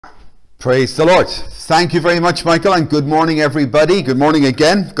Praise the Lord. Thank you very much, Michael, and good morning, everybody. Good morning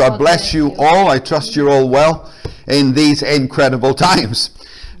again. God bless you all. I trust you're all well in these incredible times.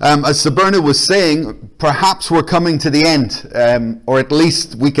 As Sabrina was saying, perhaps we're coming to the end, or at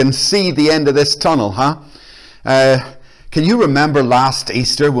least we can see the end of this tunnel, huh? Can you remember last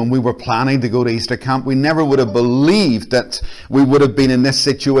Easter when we were planning to go to Easter camp? We never would have believed that we would have been in this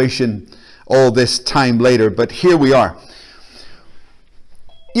situation all this time later, but here we are.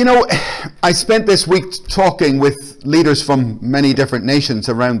 You know, I spent this week talking with leaders from many different nations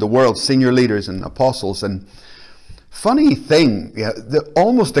around the world, senior leaders and apostles, and funny thing,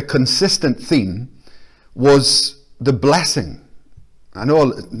 almost a consistent theme was the blessing. I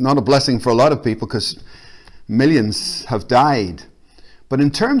know not a blessing for a lot of people because millions have died, but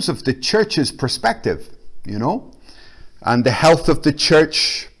in terms of the church's perspective, you know, and the health of the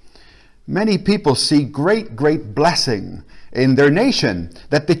church, many people see great blessing in their nation,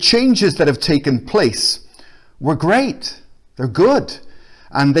 that the changes that have taken place were great, they're good,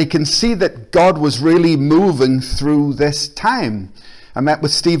 and they can see that God was really moving through this time. I met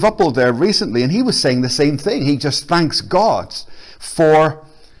with Steve Uppel there recently, and he was saying the same thing. He just thanks God for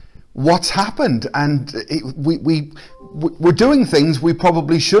what's happened, and we're doing things we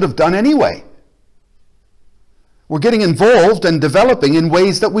probably should have done anyway. We're getting involved and developing in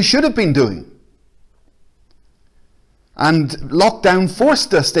ways that we should have been doing. And lockdown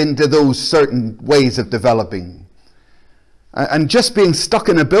forced us into those certain ways of developing. And just being stuck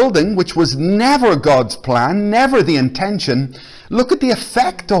in a building, which was never God's plan, never the intention, look at the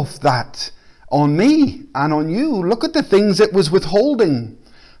effect of that on me and on you. Look at the things it was withholding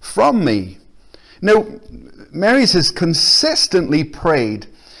from me. Now, Mary's has consistently prayed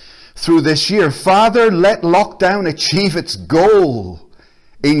through this year, Father, let lockdown achieve its goal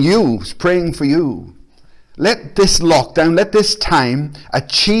in you. He's praying for you. Let this lockdown, let this time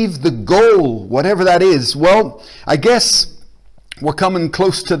achieve the goal, whatever that is. Well, I guess we're coming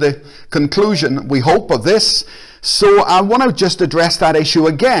close to the conclusion, we hope, of this. So I want to just address that issue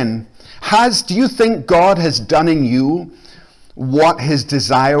again. Do you think God has done in you what his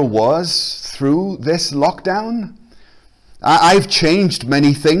desire was through this lockdown? I've changed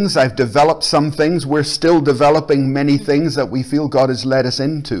many things. I've developed some things. We're still developing many things that we feel God has led us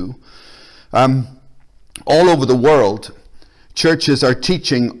into. All over the world, churches are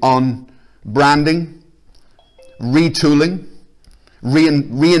teaching on branding, retooling,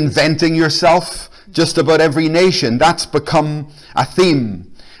 reinventing yourself. Just about every nation, that's become a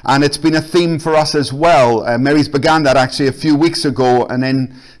theme. And it's been a theme for us as well. Mary's began that actually a few weeks ago, and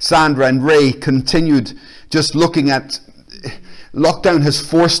then Sandra and Ray continued just looking at, lockdown has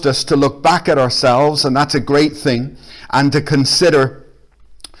forced us to look back at ourselves, and that's a great thing, and to consider,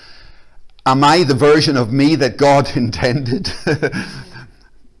 am I the version of me that God intended?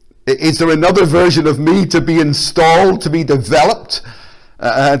 Is there another version of me to be installed, to be developed,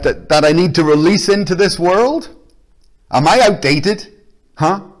 that I need to release into this world? Am I outdated?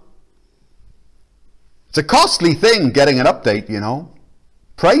 Huh? It's a costly thing getting an update, you know.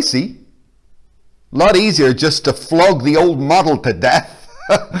 Pricey. A lot easier just to flog the old model to death.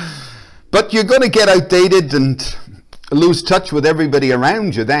 But you're going to get outdated and lose touch with everybody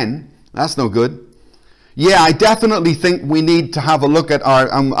around you then. That's no good. Yeah, I definitely think we need to have a look at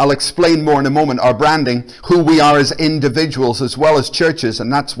I'll explain more in a moment, our branding, who we are as individuals as well as churches,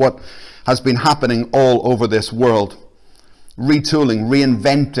 and that's what has been happening all over this world. Retooling,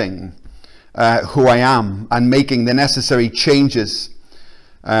 reinventing who I am, and making the necessary changes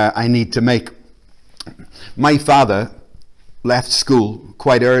I need to make. My father left school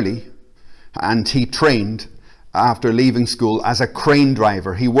quite early, and he trained after leaving school as a crane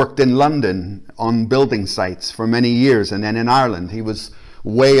driver. He worked in London on building sites for many years, and then in Ireland he was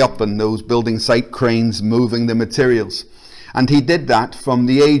way up in those building site cranes moving the materials. And he did that from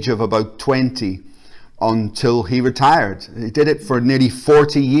the age of about 20 until he retired. He did it for nearly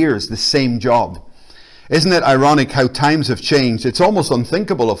 40 years, the same job. Isn't it ironic how times have changed? It's almost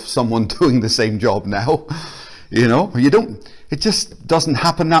unthinkable of someone doing the same job now. You know, it just doesn't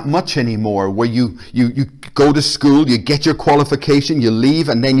happen that much anymore, where you go to school, you get your qualification, you leave,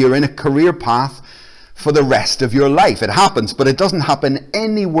 and then you're in a career path for the rest of your life. It happens, but it doesn't happen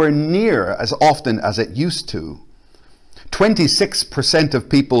anywhere near as often as it used to. 26% of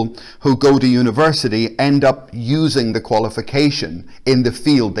people who go to university end up using the qualification in the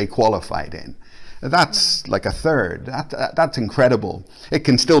field they qualified in. That's like a third. That's incredible. It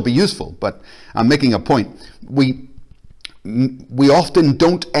can still be useful, but I'm making a point. We often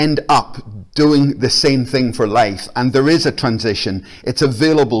don't end up doing the same thing for life, and there is a transition. It's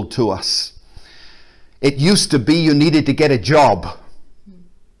available to us. It used to be you needed to get a job.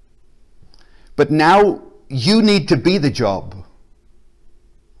 But now you need to be the job.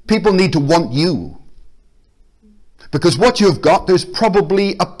 People need to want you. Because what you've got, there's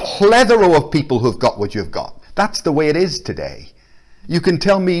probably a plethora of people who've got what you've got. That's the way it is today. You can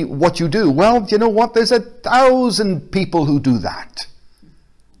tell me what you do. Well, you know what? There's 1,000 people who do that.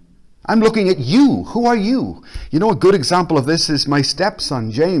 I'm looking at you. Who are you? You know, a good example of this is my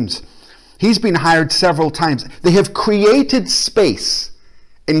stepson, James. He's been hired several times. They have created space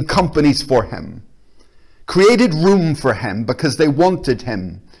in companies for him. Created room for him because they wanted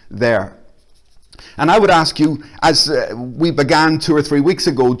him there. And I would ask you, as we began 2 or 3 weeks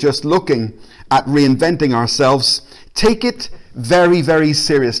ago, just looking at reinventing ourselves, take it very, very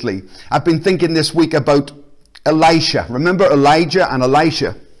seriously. I've been thinking this week about Elisha. Remember Elijah and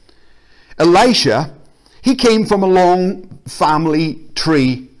Elisha? Elisha, he came from a long family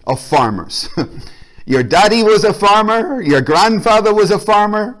tree of farmers. Your daddy was a farmer, your grandfather was a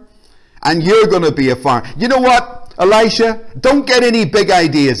farmer, and you're going to be a farmer. You know what, Elisha? Don't get any big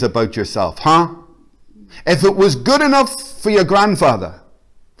ideas about yourself, huh? If it was good enough for your grandfather,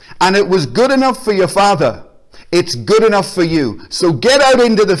 and it was good enough for your father, it's good enough for you. So get out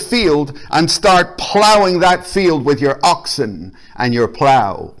into the field and start plowing that field with your oxen and your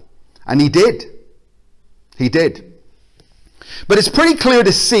plow. And he did. He did. But it's pretty clear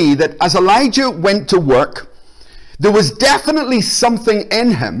to see that as Elijah went to work, there was definitely something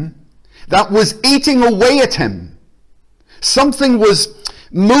in him that was eating away at him. Something was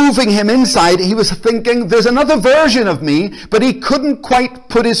moving him inside. He was thinking, there's another version of me, but he couldn't quite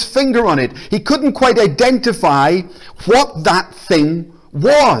put his finger on it. He couldn't quite identify what that thing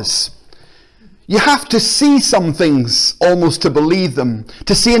was. You have to see some things almost to believe them,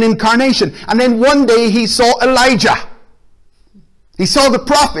 to see an incarnation. And then one day he saw Elijah. He saw the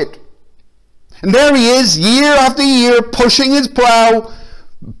prophet. And there he is, year after year, pushing his plow,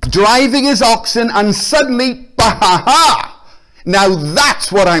 driving his oxen, and suddenly, bah-ha-ha! Now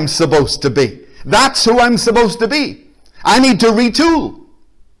that's what I'm supposed to be. That's who I'm supposed to be. I need to retool.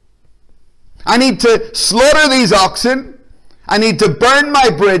 I need to slaughter these oxen. I need to burn my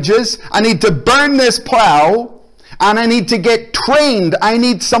bridges. I need to burn this plow. And I need to get trained. I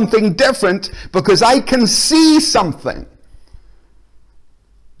need something different because I can see something.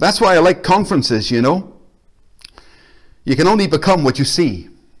 That's why I like conferences, you know. You can only become what you see.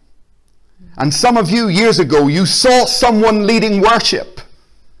 And some of you, years ago, you saw someone leading worship.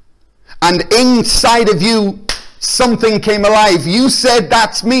 And inside of you, something came alive. You said,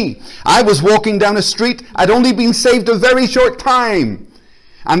 that's me. I was walking down a street. I'd only been saved a very short time.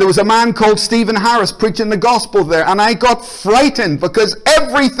 And there was a man called Stephen Harris preaching the gospel there. And I got frightened because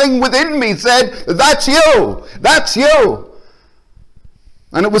everything within me said, that's you. That's you.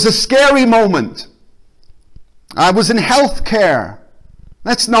 And it was a scary moment. I was in healthcare.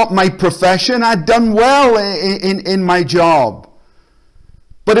 That's not my profession. I'd done well in my job.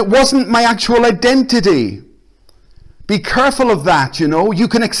 But it wasn't my actual identity. Be careful of that, you know. You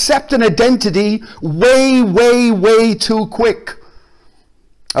can accept an identity way, way, way too quick.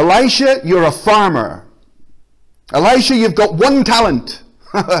 Elisha, you're a farmer. Elisha, you've got one talent.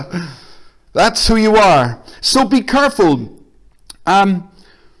 That's who you are. So be careful.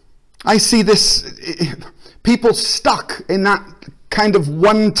 I see this, people stuck in that kind of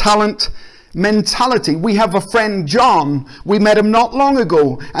one talent mentality. We have a friend, John. We met him not long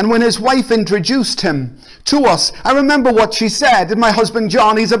ago. And when his wife introduced him to us, I remember what she said. My husband,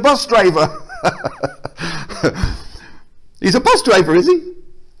 John, he's a bus driver. He's a bus driver, is he?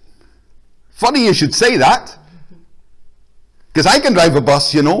 Funny you should say that. Because I can drive a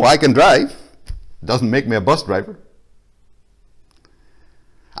bus, you know. I can drive. Doesn't make me a bus driver.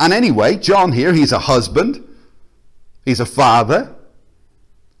 And anyway, John here, he's a husband. He's a father.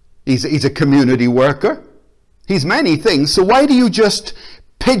 He's a community worker. He's many things. So why do you just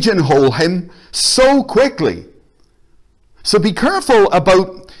pigeonhole him so quickly? So be careful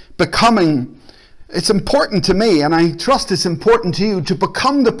about becoming. It's important to me, and I trust it's important to you, to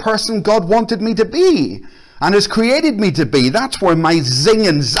become the person God wanted me to be and has created me to be. That's where my zing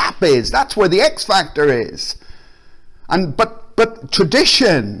and zap is. That's where the X factor is. But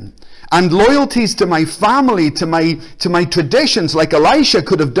tradition and loyalties to my family, to my traditions, like Elisha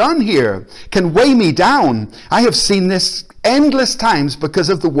could have done here, can weigh me down. I have seen this endless times because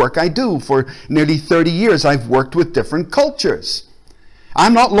of the work I do. For nearly 30 years, I've worked with different cultures.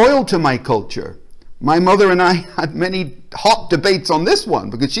 I'm not loyal to my culture. My mother and I had many hot debates on this one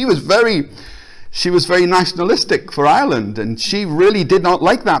because she was very nationalistic for Ireland, and she really did not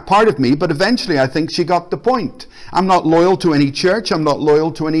like that part of me, but eventually I think she got the point. I'm not loyal to any church. I'm not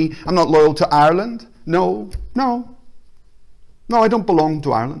loyal to Ireland. No, I don't belong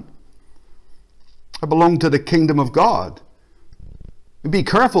to Ireland. I belong to the kingdom of God. Be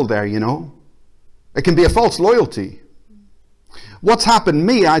careful there, you know. It can be a false loyalty. What's happened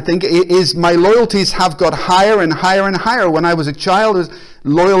to me, I think, is my loyalties have got higher and higher and higher. When I was a child, I was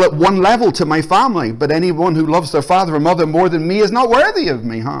loyal at one level to my family. But anyone who loves their father or mother more than me is not worthy of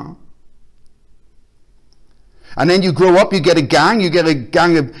me, huh? And then you grow up, you get a gang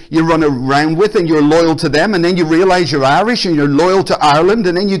you run around with, and you're loyal to them. And then you realize you're Irish and you're loyal to Ireland.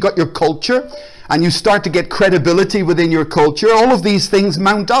 And then you got your culture, and you start to get credibility within your culture. All of these things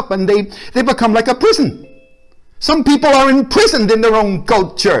mount up, and they become like a prison. Some people are imprisoned in their own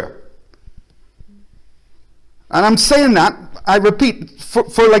culture. And I'm saying that, I repeat,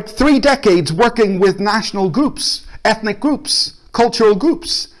 for like 3 decades working with national groups, ethnic groups, cultural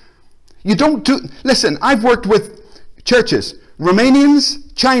groups. Listen, I've worked with churches,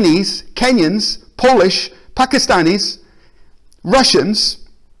 Romanians, Chinese, Kenyans, Polish, Pakistanis, Russians,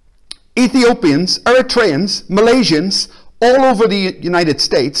 Ethiopians, Eritreans, Malaysians, all over the United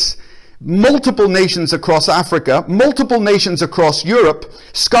States, multiple nations across Africa, multiple nations across Europe,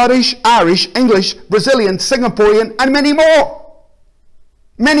 Scottish, Irish, English, Brazilian, Singaporean, and many more.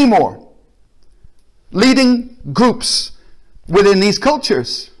 Many more. Leading groups within these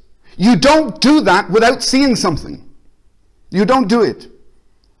cultures. You don't do that without seeing something. You don't do it.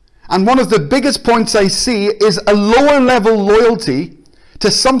 And one of the biggest points I see is a lower level loyalty to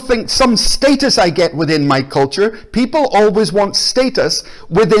something, some status I get within my culture. People always want status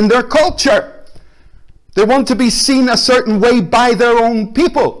within their culture. They want to be seen a certain way by their own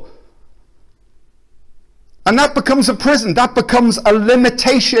people. And that becomes a prison. That becomes a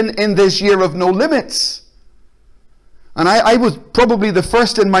limitation in this year of no limits. And I was probably the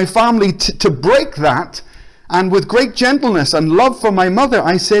first in my family to break that. And with great gentleness and love for my mother,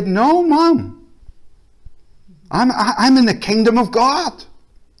 I said, no, Mom. I'm in the kingdom of God.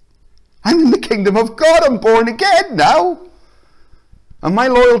 I'm in the kingdom of God. I'm born again now. And my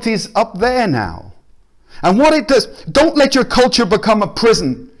loyalty's up there now. And what it does, don't let your culture become a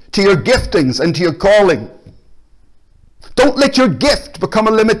prison to your giftings and to your calling. Don't let your gift become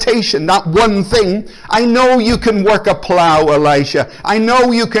a limitation, that one thing. I know you can work a plow, Elisha. I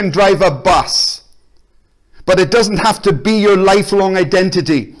know you can drive a bus. But it doesn't have to be your lifelong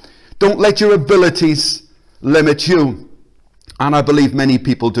identity. Don't let your abilities limit you. And I believe many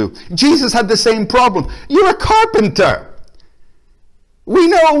people do. Jesus had the same problem. You're a carpenter. We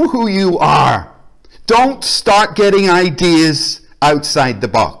know who you are. Don't start getting ideas outside the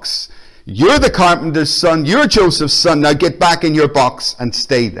box. You're the carpenter's son. You're Joseph's son. Now get back in your box and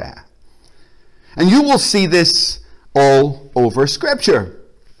stay there. And you will see this all over Scripture.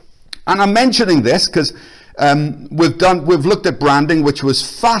 And I'm mentioning this because we've looked at branding, which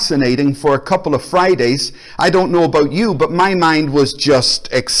was fascinating for a couple of Fridays. I don't know about you, but my mind was just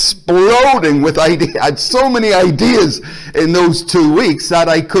exploding with ideas. I had so many ideas in those 2 weeks that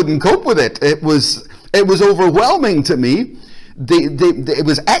I couldn't cope with it. It was overwhelming to me. It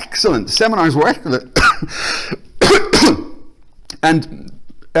was excellent. The seminars were excellent. And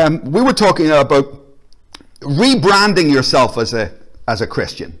we were talking about rebranding yourself as a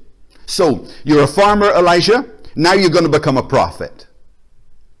Christian. So you're a farmer, Elijah. Now you're going to become a prophet.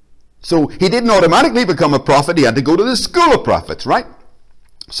 So he didn't automatically become a prophet. He had to go to the school of prophets, right?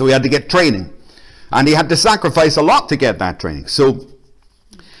 So he had to get training. And he had to sacrifice a lot to get that training. So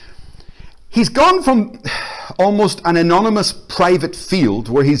he's gone from almost an anonymous private field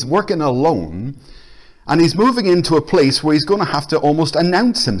where he's working alone, and he's moving into a place where he's going to have to almost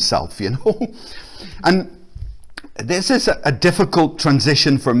announce himself, you know. And this is a difficult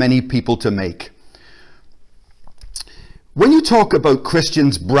transition for many people to make. When you talk about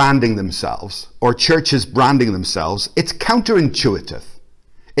Christians branding themselves or churches branding themselves, it's counterintuitive.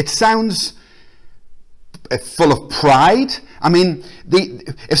 It sounds full of pride. I mean,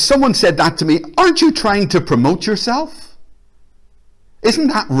 if someone said that to me, aren't you trying to promote yourself? Isn't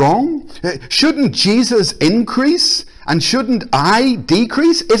that wrong? Shouldn't Jesus increase and shouldn't I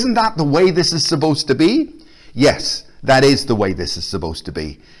decrease? Isn't that the way this is supposed to be? Yes, that is the way this is supposed to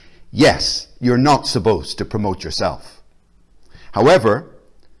be. Yes, you're not supposed to promote yourself. However,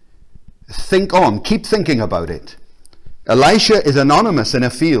 think on, keep thinking about it. Elisha is anonymous in a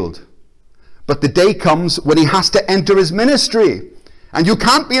field. But the day comes when he has to enter his ministry. And you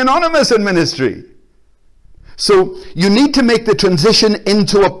can't be anonymous in ministry. So you need to make the transition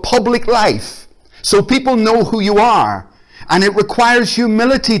into a public life so people know who you are. And it requires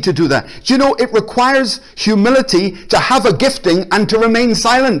humility to do that. Do you know, it requires humility to have a gifting and to remain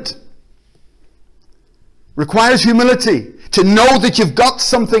silent. Requires humility to know that you've got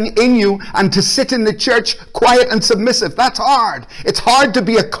something in you and to sit in the church quiet and submissive. That's hard. It's hard to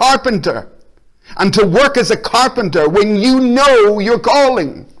be a carpenter. and to work as a carpenter when you know your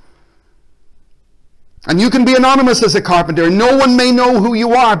calling. And you can be anonymous as a carpenter. No one may know who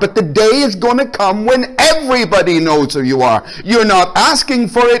you are, but the day is going to come when everybody knows who you are. You're not asking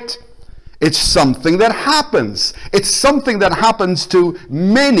for it. It's something that happens. It's something that happens to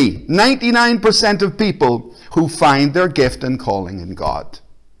many, 99% of people who find their gift and calling in God.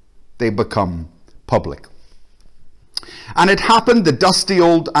 They become public. And it happened, the dusty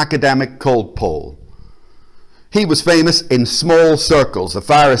old academic called Paul. He was famous in small circles, the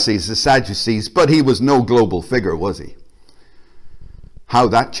Pharisees, the Sadducees, but he was no global figure, was he? How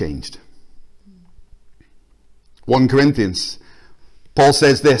that changed. 1 Corinthians, Paul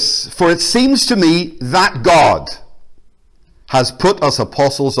says this, "For it seems to me that God has put us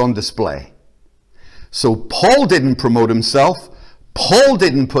apostles on display." So Paul didn't promote himself. Paul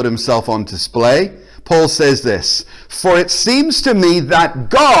didn't put himself on display. Paul says this, "For it seems to me that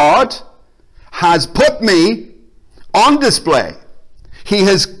God has put me on display. He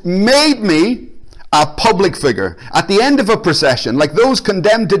has made me a public figure. At the end of a procession, like those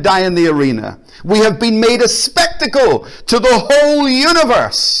condemned to die in the arena, we have been made a spectacle to the whole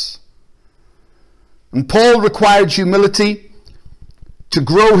universe." And Paul required humility to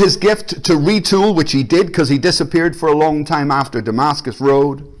grow his gift, to retool, which he did because he disappeared for a long time after Damascus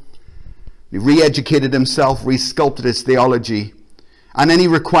Road. He re-educated himself, re-sculpted his theology, and then he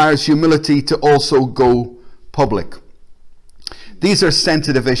requires humility to also go public. These are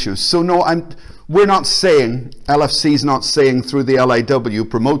sensitive issues. So no, we're not saying, LFC's not saying through the LIW,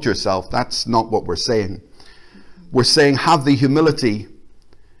 promote yourself. That's not what we're saying. We're saying have the humility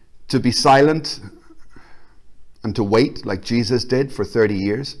to be silent and to wait like Jesus did for 30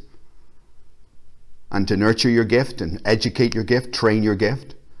 years. And to nurture your gift and educate your gift, train your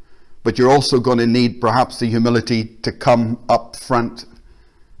gift. But you're also going to need perhaps the humility to come up front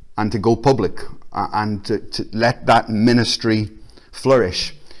and to go public and to let that ministry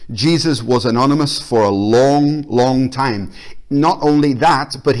flourish. Jesus was anonymous for a long, long time. Not only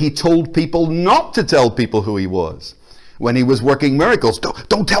that, but he told people not to tell people who he was. When he was working miracles,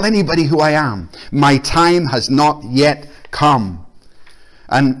 don't tell anybody who I am. My time has not yet come.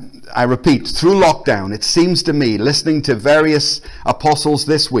 And I repeat, through lockdown, it seems to me, listening to various apostles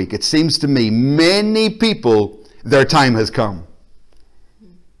this week, it seems to me many people, their time has come.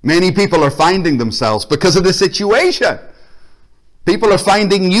 Many people are finding themselves because of the situation. People are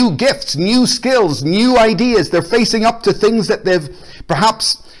finding new gifts, new skills, new ideas. They're facing up to things that they've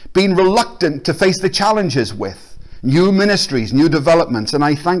perhaps been reluctant to face the challenges with. New ministries, new developments, and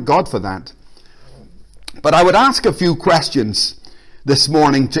I thank God for that. But I would ask a few questions this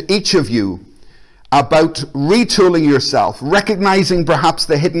morning to each of you about retooling yourself, recognizing perhaps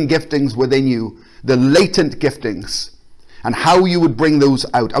the hidden giftings within you, the latent giftings, and how you would bring those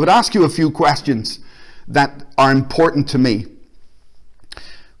out. I would ask you a few questions that are important to me.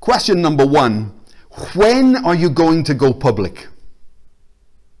 Question number one, when are you going to go public?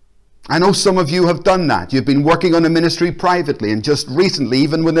 I know some of you have done that. You've been working on a ministry privately, and just recently,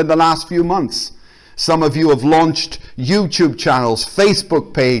 even within the last few months, some of you have launched YouTube channels,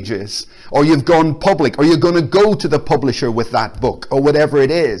 Facebook pages, or you've gone public, or you're going to go to the publisher with that book, or whatever it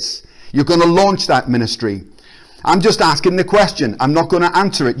is. You're going to launch that ministry. I'm just asking the question. I'm not going to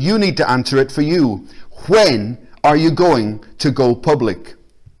answer it. You need to answer it for you. When are you going to go public?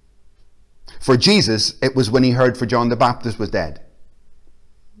 For Jesus, it was when he heard for John the Baptist was dead.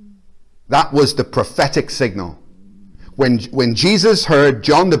 That was the prophetic signal. When Jesus heard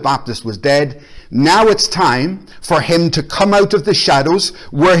John the Baptist was dead, now it's time for him to come out of the shadows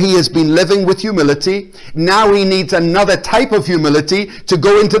where he has been living with humility. Now he needs another type of humility to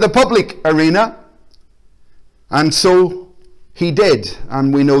go into the public arena. And so he did,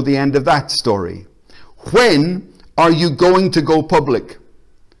 and we know the end of that story. When are you going to go public?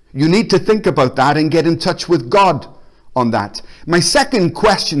 You need to think about that and get in touch with God on that. My second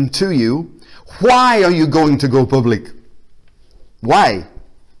question to you, why are you going to go public? Why?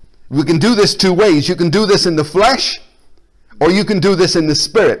 We can do this two ways. You can do this in the flesh, or you can do this in the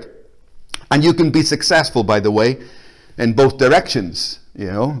spirit. And you can be successful, by the way, in both directions. You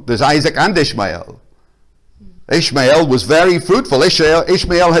know, there's Isaac and Ishmael. Ishmael was very fruitful.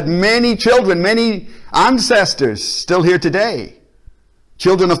 Ishmael had many children, many ancestors still here today.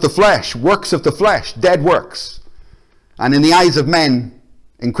 Children of the flesh, works of the flesh, dead works. And in the eyes of men,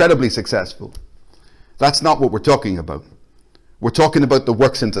 incredibly successful. That's not what we're talking about. We're talking about the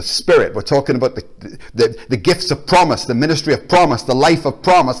works in the spirit. We're talking about the gifts of promise, the ministry of promise, the life of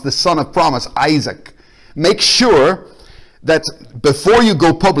promise, the son of promise, Isaac. Make sure that before you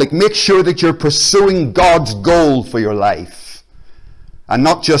go public, make sure that you're pursuing God's goal for your life. And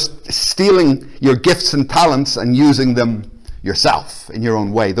not just stealing your gifts and talents and using them yourself in your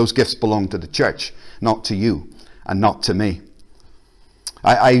own way. Those gifts belong to the church, not to you and not to me.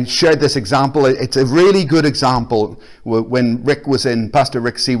 I shared this example. It's a really good example when Pastor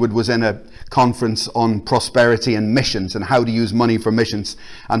Rick Seaward was in a conference on prosperity and missions and how to use money for missions.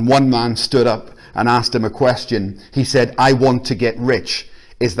 And one man stood up and asked him a question. He said, "I want to get rich.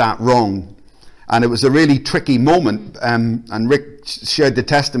 Is that wrong?" And it was a really tricky moment. And Rick shared the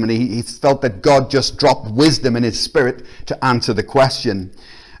testimony. He felt that God just dropped wisdom in his spirit to answer the question.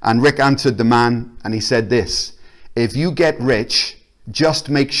 And Rick answered the man and he said this: "If you get rich, just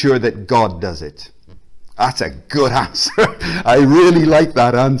make sure that God does it." That's a good answer. I really like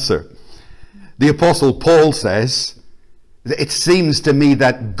that answer. The Apostle Paul says, "It seems to me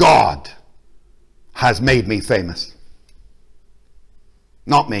that God has made me famous.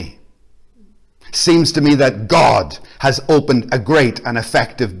 Not me. It seems to me that God has opened a great and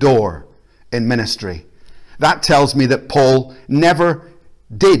effective door in ministry." That tells me that Paul never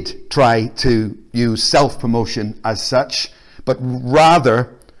did try to use self-promotion as such, but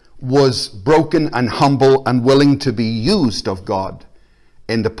rather was broken and humble and willing to be used of God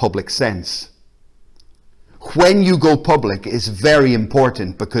in the public sense. When you go public is very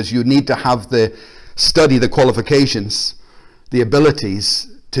important because you need to have the qualifications, the abilities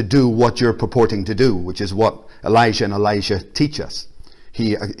to do what you're purporting to do, which is what Elijah and Elisha teach us.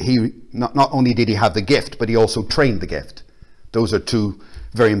 He not only did he have the gift, but he also trained the gift. Those are two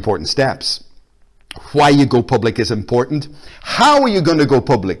very important steps. Why you go public is important. How are you going to go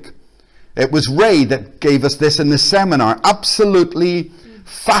public? It was Ray that gave us this in the seminar. Absolutely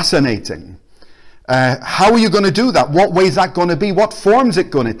fascinating. How are you going to do that? What way is that going to be? What form is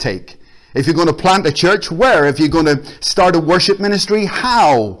it going to take? If you're going to plant a church, where? If you're going to start a worship ministry,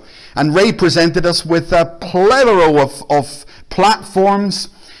 how? And Ray presented us with a plethora of platforms.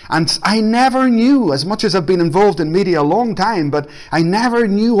 And I never knew, as much as I've been involved in media a long time, but I never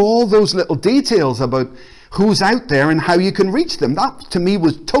knew all those little details about who's out there and how you can reach them. That to me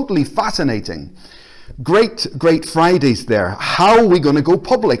was totally fascinating. Great Fridays there. How are we going to go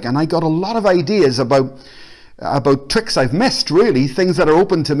public? And I got a lot of ideas about tricks I've missed, really, things that are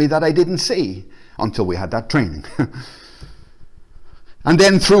open to me that I didn't see until we had that training. And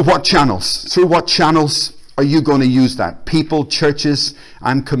then through what channels? Through what channels are you going to use that? People, churches.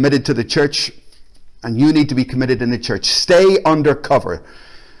 I'm committed to the church, and you need to be committed in the church. Stay undercover.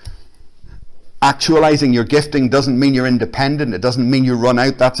 Actualizing your gifting doesn't mean you're independent. It doesn't mean you run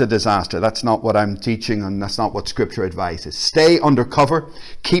out. That's a disaster. That's not what I'm teaching, and that's not what Scripture advises. Stay undercover.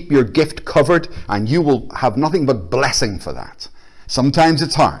 Keep your gift covered, and you will have nothing but blessing for that. Sometimes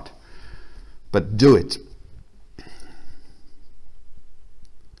it's hard, but do it.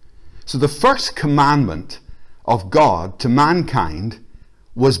 So the first commandment of God to mankind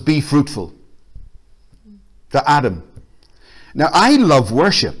was be fruitful. To Adam. Now, I love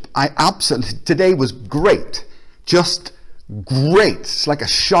worship. Today was great. Just great. It's like a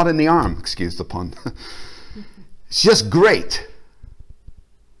shot in the arm, excuse the pun. It's just great.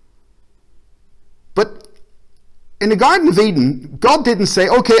 But in the Garden of Eden, God didn't say,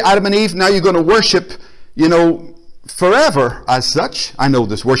 okay, Adam and Eve, now you're going to worship, forever as such. I know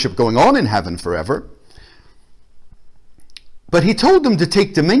there's worship going on in heaven forever. But he told them to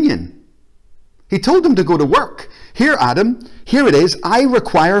take dominion. He told them to go to work. Here, Adam, here it is. I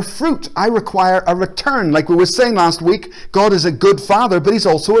require fruit. I require a return. Like we were saying last week, God is a good father, but he's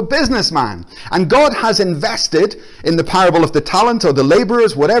also a businessman. And God has invested in the parable of the talent or the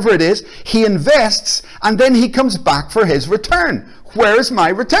laborers, whatever it is. He invests and then he comes back for his return. Where is my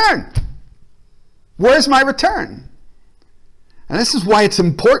return? Where's my return? And this is why it's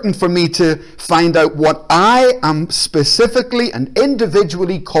important for me to find out what I am specifically and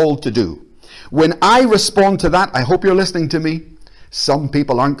individually called to do. When I respond to that, I hope you're listening to me, some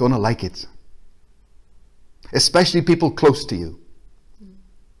people aren't going to like it. Especially people close to you.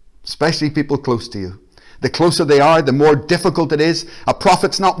 Especially people close to you. The closer they are, the more difficult it is. A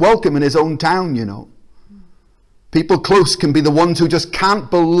prophet's not welcome in his own town, People close can be the ones who just can't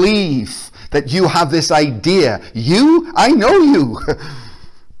believe that you have this idea. You? I know you.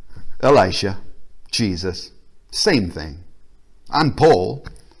 Elisha, Jesus, same thing. And Paul.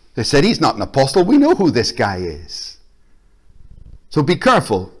 They said, he's not an apostle. We know who this guy is. So be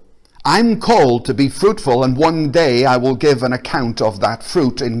careful. I'm called to be fruitful, and one day I will give an account of that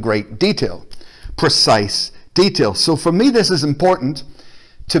fruit in great detail. Precise detail. So for me, this is important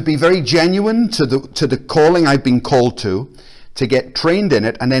to be very genuine to the calling I've been called to get trained in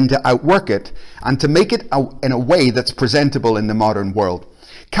it, and then to outwork it, and to make it in a way that's presentable in the modern world.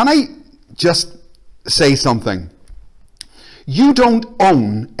 Can I just say something? You don't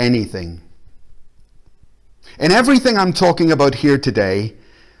own anything. In everything I'm talking about here today,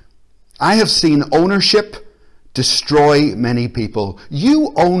 I have seen ownership destroy many people.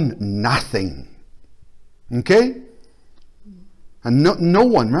 You own nothing. Okay? And no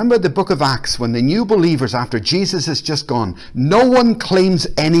one, remember the book of Acts, when the new believers after Jesus has just gone, no one claims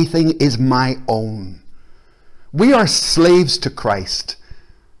anything is my own. We are slaves to Christ.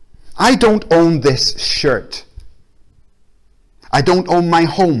 I don't own this shirt. I don't own my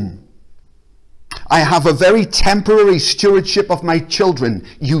home. I have a very temporary stewardship of my children.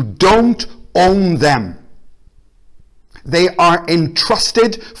 You don't own them. They are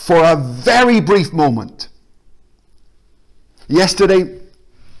entrusted for a very brief moment. Yesterday,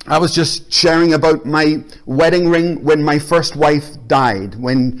 I was just sharing about my wedding ring when my first wife died,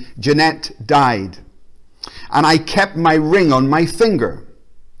 when Jeanette died. And I kept my ring on my finger.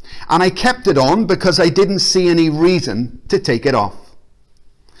 And I kept it on because I didn't see any reason to take it off.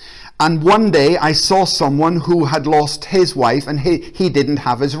 And one day I saw someone who had lost his wife and he didn't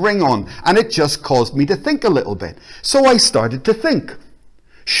have his ring on. And it just caused me to think a little bit. So I started to think,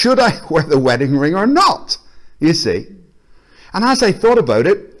 should I wear the wedding ring or not? You see. And as I thought about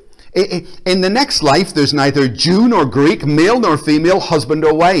it, in the next life there's neither Jew nor Greek, male nor female, husband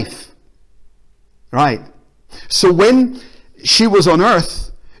or wife. Right. So when she was on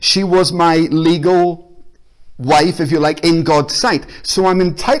earth, she was my legal wife, if you like, in God's sight. So I'm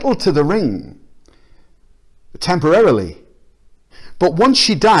entitled to the ring temporarily. But once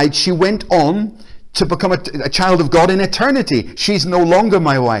she died, she went on to become a child of God in eternity. She's no longer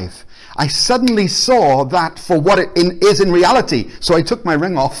my wife. I suddenly saw that for what it is in reality. So I took my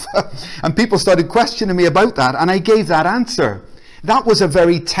ring off and people started questioning me about that, and I gave that answer. That was a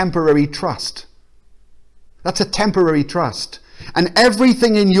very temporary trust. That's a temporary trust. And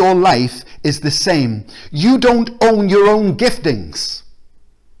everything in your life is the same. You don't own your own giftings.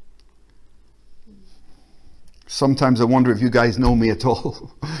 Sometimes I wonder if you guys know me at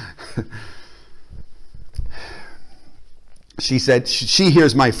all. She said, she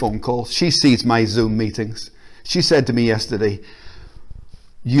hears my phone calls. She sees my Zoom meetings. She said to me yesterday,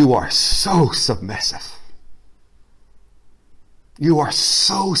 "You are so submissive. You are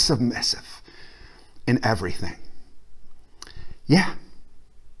so submissive in everything." Yeah.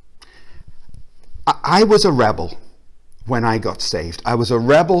 I was a rebel when I got saved. I was a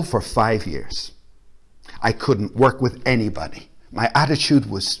rebel for 5 years. I couldn't work with anybody. My attitude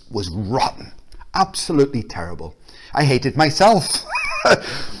was rotten. Absolutely terrible. I hated myself.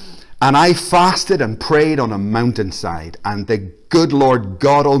 And I fasted and prayed on a mountainside, and the good Lord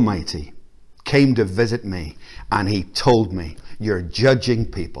God Almighty came to visit me, and he told me, "You're judging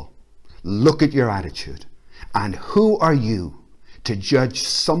people. Look at your attitude. And who are you to judge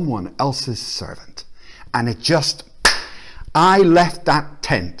someone else's servant?" And I left that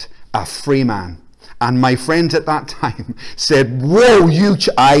tent a free man. And my friends at that time said, "Whoa,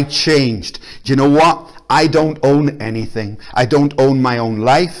 I changed. Do you know what? I don't own anything. I don't own my own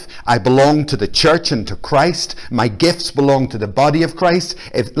life. I belong to the church and to Christ. My gifts belong to the body of Christ.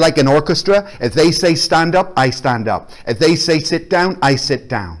 If, like an orchestra, if they say stand up, I stand up. If they say sit down, I sit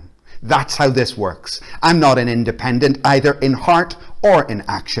down. That's how this works. I'm not an independent either in heart or in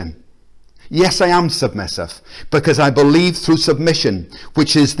action. Yes, I am submissive because I believe through submission,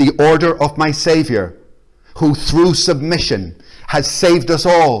 which is the order of my Savior, who through submission has saved us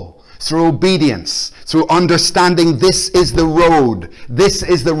all. Through obedience, through understanding this is the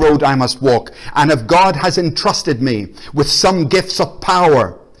road I must walk. And if God has entrusted me with some gifts of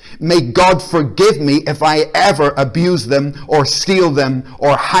power, may God forgive me if I ever abuse them or steal them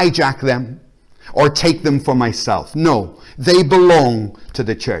or hijack them or take them for myself. No, they belong to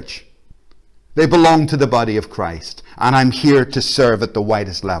the church. They belong to the body of Christ. And I'm here to serve at the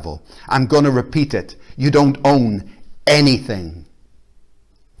widest level. I'm going to repeat it. You don't own anything.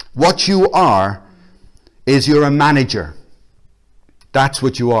 What you are is you're a manager. That's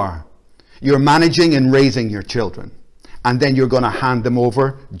what you are. You're managing and raising your children. And then you're going to hand them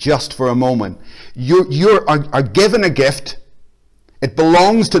over just for a moment. You are given a gift. It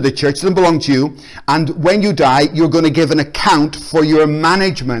belongs to the church. It doesn't belong to you. And when you die, you're going to give an account for your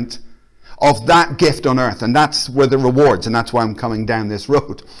management of that gift on earth. And that's where the rewards, and that's why I'm coming down this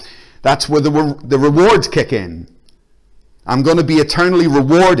road. That's where the rewards kick in. I'm going to be eternally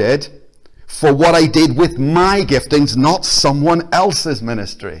rewarded for what I did with my giftings, not someone else's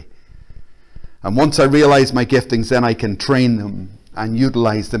ministry. And once I realize my giftings, then I can train them and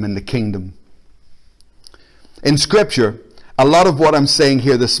utilize them in the kingdom. In Scripture, a lot of what I'm saying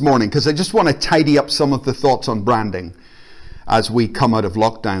here this morning, because I just want to tidy up some of the thoughts on branding as we come out of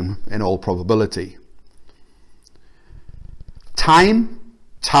lockdown in all probability. time,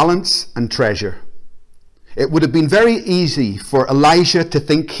 talents, and treasure. It would have been very easy for Elijah to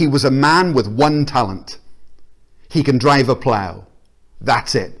think he was a man with one talent. He can drive a plow.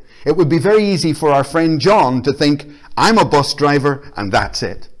 That's it. It would be very easy for our friend John to think, I'm a bus driver and that's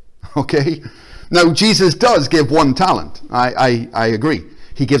it. Okay? Now, Jesus does give one talent. I agree.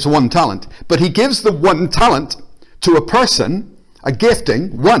 He gives one talent. But he gives the one talent to a person, a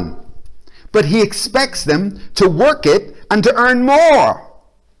gifting, one. But he expects them to work it and to earn more.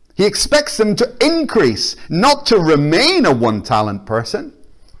 He expects them to increase, not to remain a one-talent person.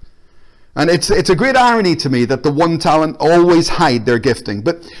 And it's a great irony to me that the one talent always hide their gifting.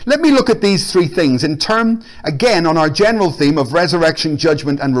 But let me look at these three things in term, again, on our general theme of resurrection,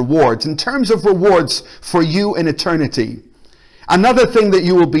 judgment, and rewards. In terms of rewards for you in eternity, another thing that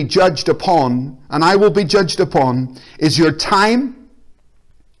you will be judged upon, and I will be judged upon, is your time,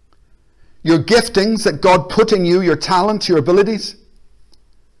 your giftings that God put in you, your talents, your abilities,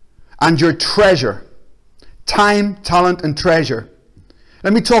 and your treasure. Time, talent, and treasure.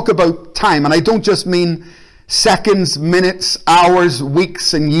 Let me talk about time, and I don't just mean seconds, minutes, hours,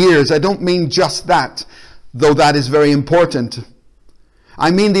 weeks, and years. I don't mean just that, though that is very important. I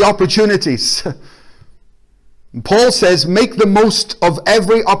mean the opportunities. Paul says, make the most of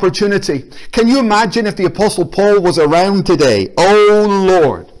every opportunity. Can you imagine if the Apostle Paul was around today? Oh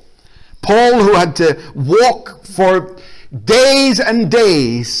Lord. Paul, who had to walk for days and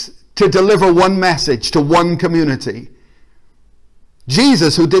days to deliver one message to one community.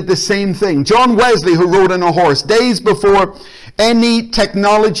 Jesus, who did the same thing. John Wesley, who rode on a horse days before any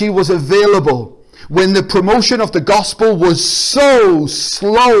technology was available, when the promotion of the gospel was so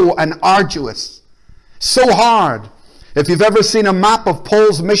slow and arduous, so hard. If you've ever seen a map of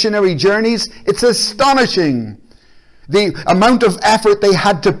Paul's missionary journeys, it's astonishing the amount of effort they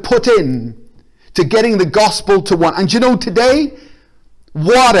had to put in to getting the gospel to one. And you know, today,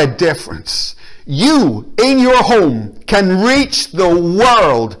 what a difference. You, in your home, can reach the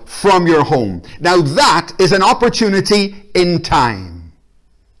world from your home. Now that is an opportunity in time.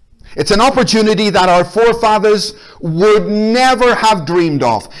 It's an opportunity that our forefathers would never have dreamed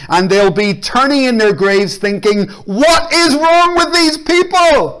of. And they'll be turning in their graves thinking, what is wrong with these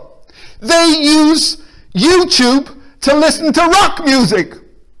people? They use YouTube to listen to rock music.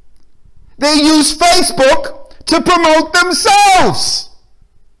 They use Facebook to promote themselves.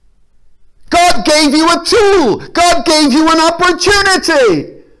 God gave you a tool. God gave you an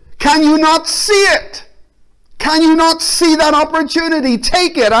opportunity. Can you not see it? Can you not see that opportunity?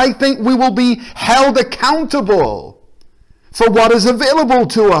 Take it. I think we will be held accountable for what is available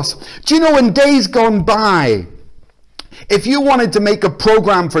to us. Do you know, in days gone by, if you wanted to make a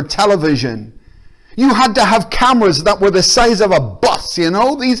program for television, you had to have cameras that were the size of a bus, you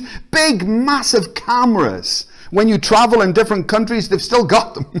know? These big, massive cameras. When you travel in different countries, they've still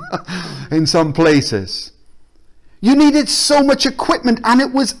got them in some places. You needed so much equipment, and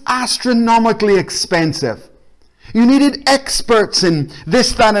it was astronomically expensive. You needed experts in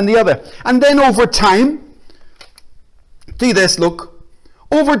this, that, and the other. And then over time, see this, look.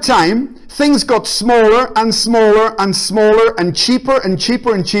 Over time, things got smaller and smaller and smaller and cheaper and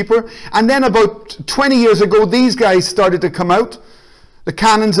cheaper and cheaper. And then about 20 years ago, these guys started to come out. The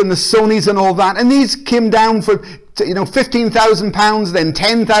Canons and the Sonys and all that. And these came down for, you know, £15,000, then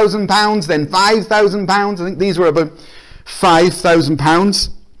 £10,000, then £5,000. I think these were about £5,000.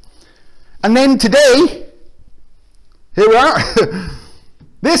 And then today, here we are.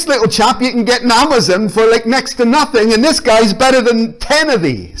 This little chap you can get on Amazon for like next to nothing, and this guy's better than 10 of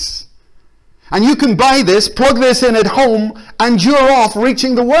these. And you can buy this, plug this in at home, and you're off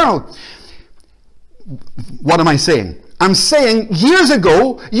reaching the world. What am I saying? I'm saying years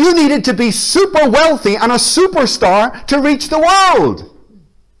ago, you needed to be super wealthy and a superstar to reach the world.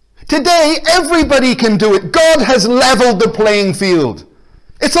 Today, everybody can do it. God has leveled the playing field.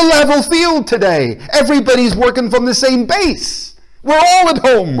 It's a level field today. Everybody's working from the same base. We're all at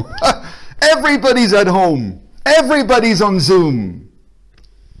home. Everybody's at home. Everybody's on Zoom.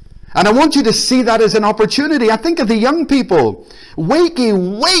 And I want you to see that as an opportunity. I think of the young people. Wakey,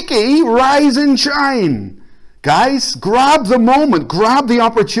 wakey, rise and shine. Guys, grab the moment, grab the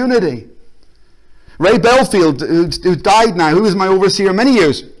opportunity. Ray Belfield, who died now, who was my overseer many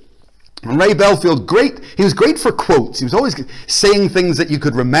years. And Ray Belfield, he was great for quotes. He was always saying things that you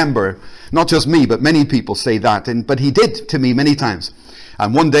could remember. Not just me, but many people say that. But he did to me many times.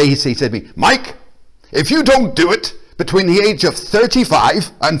 And one day he said to me, Mike, if you don't do it between the age of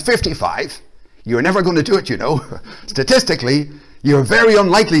 35 and 55, you're never going to do it, you know. Statistically, you're very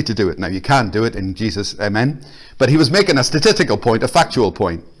unlikely to do it. Now, you can do it in Jesus, amen. But he was making a statistical point, a factual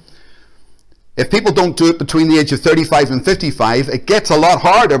point. If people don't do it between the age of 35 and 55, it gets a lot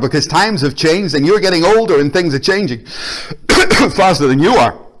harder because times have changed and you're getting older and things are changing faster than you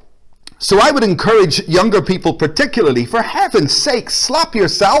are. So I would encourage younger people particularly, for heaven's sake, slap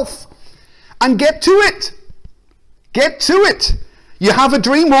yourself and get to it. Get to it. You have a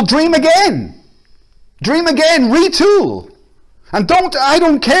dream, well, dream again. Dream again, retool. And I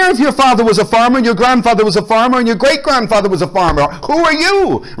don't care if your father was a farmer and your grandfather was a farmer and your great-grandfather was a farmer. Who are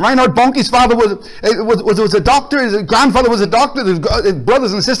you? Reinhard Bonnke's father was a doctor, his grandfather was a doctor, his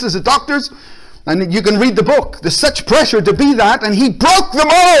brothers and sisters are doctors. And you can read the book. There's such pressure to be that, and he broke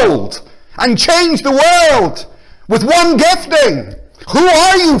the mold and changed the world with one gifting. Who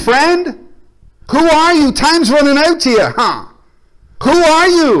are you, friend? Who are you? Time's running out here, huh? Who are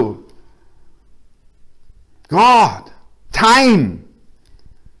you? God. Time.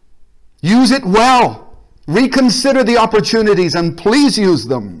 Use it well. Reconsider the opportunities and please use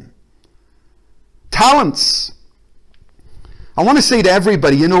them. Talents. I want to say to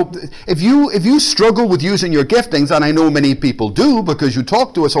everybody, if you struggle with using your giftings, and I know many people do because you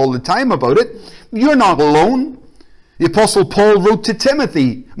talk to us all the time about it, you're not alone. The Apostle Paul wrote to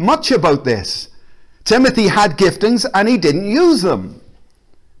Timothy much about this. Timothy had giftings and he didn't use them.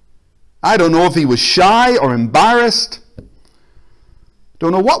 I don't know if he was shy or embarrassed.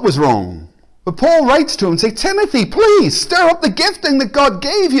 Don't know what was wrong. But Paul writes to him and says, Timothy, please stir up the gifting that God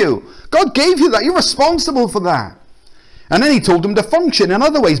gave you. God gave you that. You're responsible for that. And then he told him to function in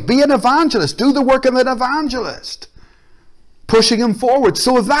other ways. Be an evangelist. Do the work of an evangelist. Pushing him forward.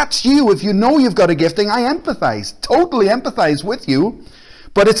 So if that's you, if you know you've got a gifting, I empathize. Totally empathize with you.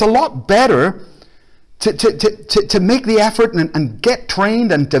 But it's a lot better to make the effort and get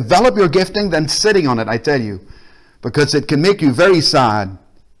trained and develop your gifting than sitting on it, I tell you. Because it can make you very sad.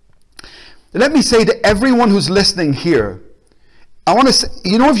 Let me say to everyone who's listening here, I want to say,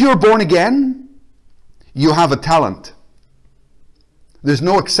 if you're born again, you have a talent. There's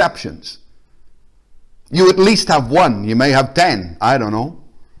no exceptions. You at least have one. You may have 10. I don't know.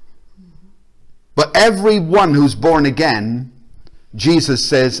 But everyone who's born again, Jesus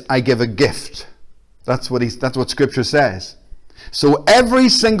says, I give a gift. That's what Scripture says. So every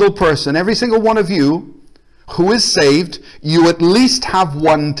single person, every single one of you who is saved, you at least have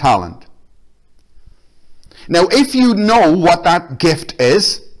one talent. Now, if you know what that gift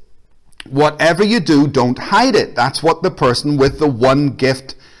is, whatever you do, don't hide it. That's what the person with the one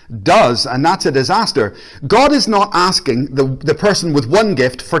gift does, and that's a disaster. God is not asking the person with one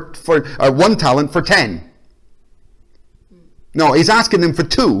gift for one talent for 10. No, he's asking them for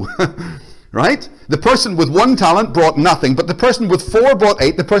 2. Right? The person with one talent brought nothing, but the person with 4 brought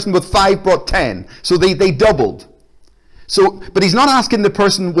 8, the person with 5 brought 10. So they doubled. But he's not asking the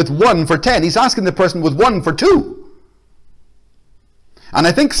person with 1 for 10, he's asking the person with 1 for 2. And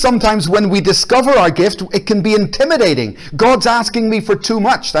I think sometimes when we discover our gift, it can be intimidating. God's asking me for too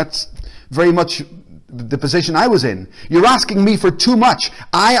much. That's very much the position I was in. You're asking me for too much.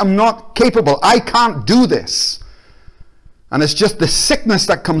 I am not capable. I can't do this. And it's just the sickness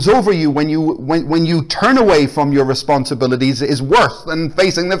that comes over you when you turn away from your responsibilities is worse than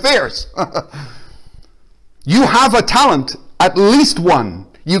facing the fears. You have a talent, at least one.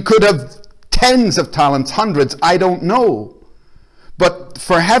 You could have tens of talents, hundreds, I don't know. But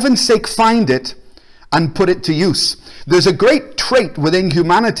for heaven's sake, find it and put it to use. There's a great trait within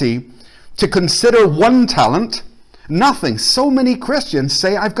humanity to consider one talent nothing. So many Christians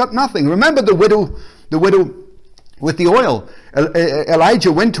say, I've got nothing. Remember the widow with the oil.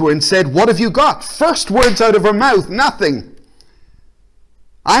 Elijah went to her and said, what have you got? First words out of her mouth, nothing.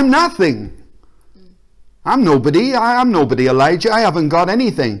 I'm nothing. I'm nobody. I'm nobody, Elijah. I haven't got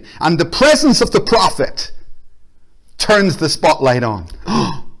anything. And the presence of the prophet turns the spotlight on.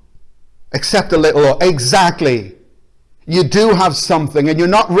 Except a little. Exactly. You do have something and you're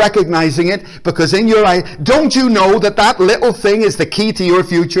not recognizing it because in your eye, don't you know that little thing is the key to your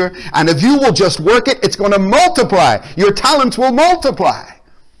future? And if you will just work it, it's going to multiply. Your talents will multiply.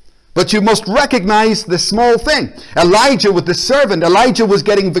 But you must recognize the small thing. Elijah with the servant. Elijah was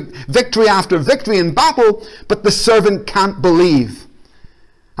getting victory after victory in battle, but the servant can't believe.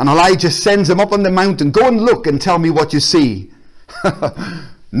 And Elijah sends him up on the mountain. Go and look and tell me what you see.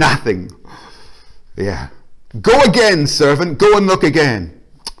 Nothing. Yeah. Go again, servant. Go and look again.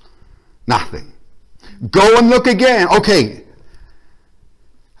 Nothing. Go and look again. Okay.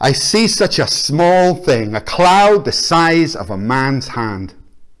 I see such a small thing, a cloud the size of a man's hand.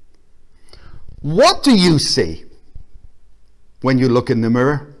 What do you see when you look in the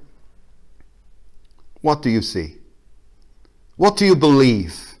mirror? What do you see? What do you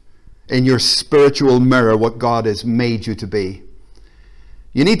believe in your spiritual mirror, what God has made you to be?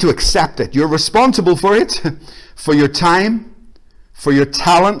 You need to accept it. You're responsible for it, for your time, for your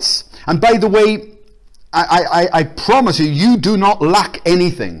talents. And by the way, I promise you, you do not lack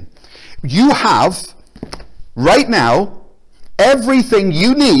anything. You have, right now, everything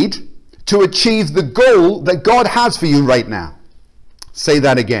you need to achieve the goal that God has for you right now. Say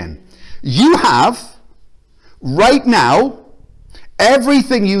that again. You have, right now,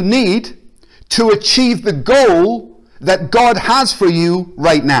 everything you need to achieve the goal that God has for you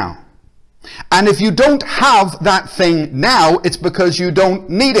right now. And if you don't have that thing now, it's because you don't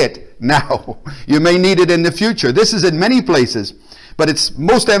need it now. You may need it in the future. This is in many places, but it's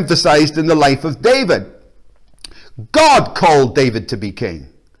most emphasized in the life of David. God called David to be king.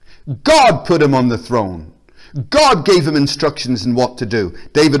 God put him on the throne. God gave him instructions in what to do.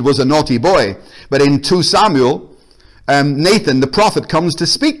 David was a naughty boy, but in 2 Samuel, Nathan, the prophet, comes to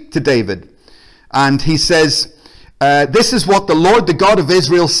speak to David. And he says, this is what the Lord, the God of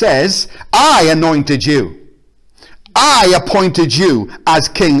Israel, says, I anointed you. I appointed you as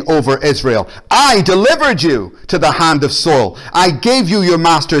king over Israel. I delivered you to the hand of Saul. I gave you your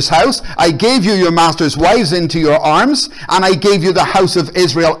master's house. I gave you your master's wives into your arms. And I gave you the house of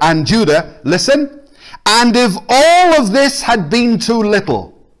Israel and Judah. Listen. And if all of this had been too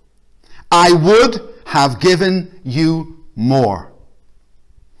little, I would have given you more.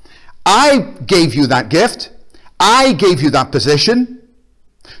 I gave you that gift. I gave you that position.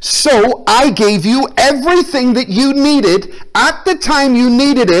 So I gave you everything that you needed at the time you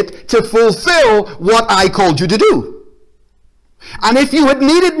needed it to fulfill what I called you to do. And if you had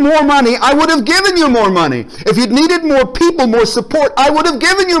needed more money, I would have given you more money. If you'd needed more people, more support, I would have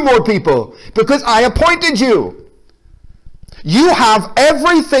given you more people because I appointed you. You have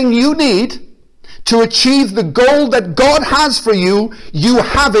everything you need to achieve the goal that God has for you. You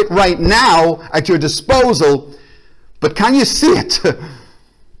have it right now at your disposal. But can you see it?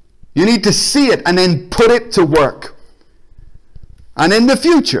 You need to see it and then put it to work. And in the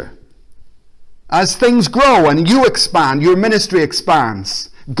future, as things grow and you expand, your ministry expands,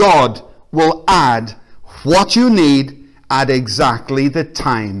 God will add what you need at exactly the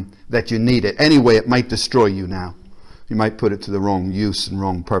time that you need it. Anyway, it might destroy you now. You might put it to the wrong use and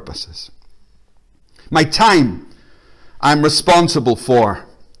wrong purposes. My time, I'm responsible for.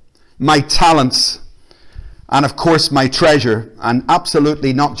 My talents, and of course my treasure, and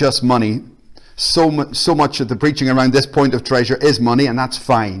absolutely not just money. So much of the preaching around this point of treasure is money, and that's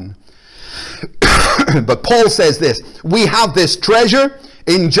fine. But Paul says this, we have this treasure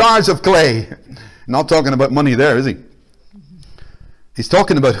in jars of clay. Not talking about money there, is he? He's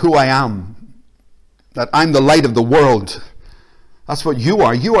talking about who I am. That I'm the light of the world. That's what you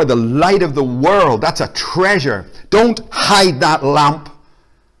are. You are the light of the world. That's a treasure. Don't hide that lamp.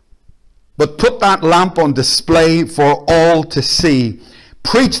 But put that lamp on display for all to see.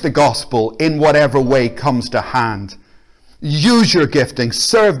 Preach the gospel in whatever way comes to hand. Use your gifting.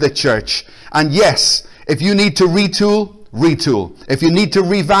 Serve the church. And yes, if you need to retool, retool. If you need to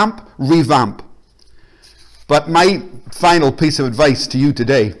revamp, revamp. But my final piece of advice to you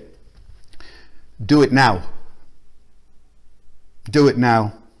today, do it now. Do it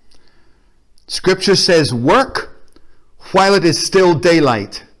now. Scripture says, work while it is still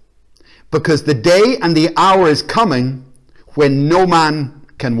daylight. Because the day and the hour is coming when no man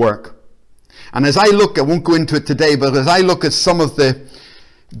can work. And as I look, I won't go into it today, but as I look at some of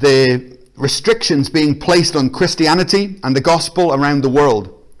the restrictions being placed on Christianity and the gospel around the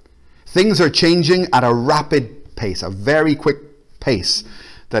world, things are changing at a rapid pace, a very quick pace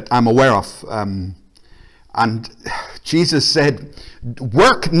that I'm aware of. And Jesus said,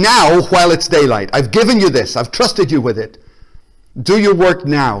 work now while it's daylight. I've given you this. I've trusted you with it. Do your work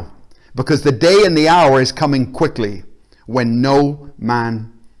now. Because the day and the hour is coming quickly when no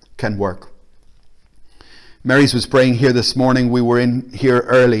man can work. Mary's was praying here this morning. We were in here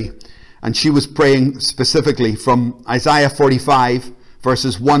early. And she was praying specifically from Isaiah 45,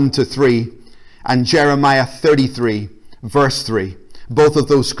 verses 1 to 3, and Jeremiah 33, verse 3. Both of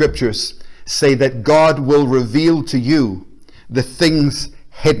those scriptures say that God will reveal to you the things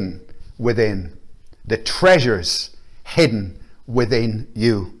hidden within, the treasures hidden within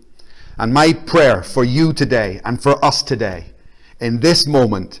you. And my prayer for you today and for us today, in this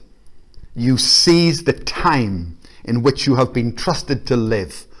moment, you seize the time in which you have been trusted to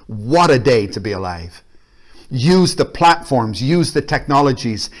live. What a day to be alive. Use the platforms, use the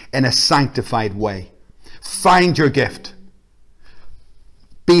technologies in a sanctified way. Find your gift.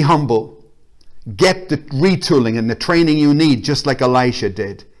 Be humble. Get the retooling and the training you need, just like Elisha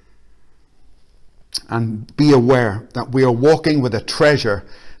did. And be aware that we are walking with a treasure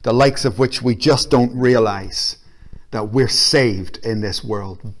the likes of which we just don't realize. that we're saved in this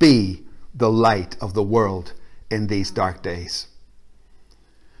world. Be the light of the world in these dark days.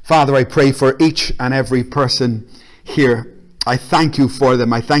 Father, I pray for each and every person here. I thank you for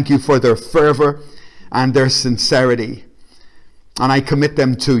them. I thank you for their fervor and their sincerity. And I commit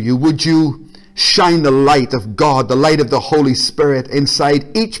them to you. Would you shine the light of God, the light of the Holy Spirit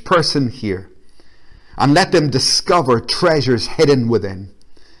inside each person here, and let them discover treasures hidden within.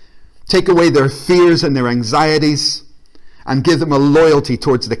 Take away their fears and their anxieties and give them a loyalty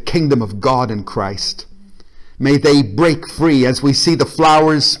towards the kingdom of God in Christ. May they break free as we see the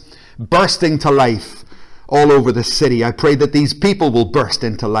flowers bursting to life all over the city. I pray that these people will burst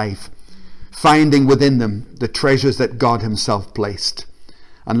into life, finding within them the treasures that God himself placed,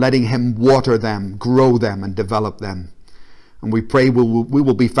 and letting him water them, grow them, and develop them. And we pray we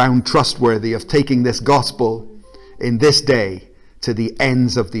will be found trustworthy of taking this gospel in this day to the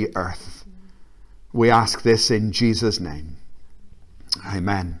ends of the earth. We ask this in Jesus' name.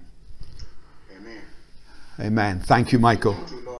 Amen. Amen. Amen. Thank you, Michael. Thank you, Lord.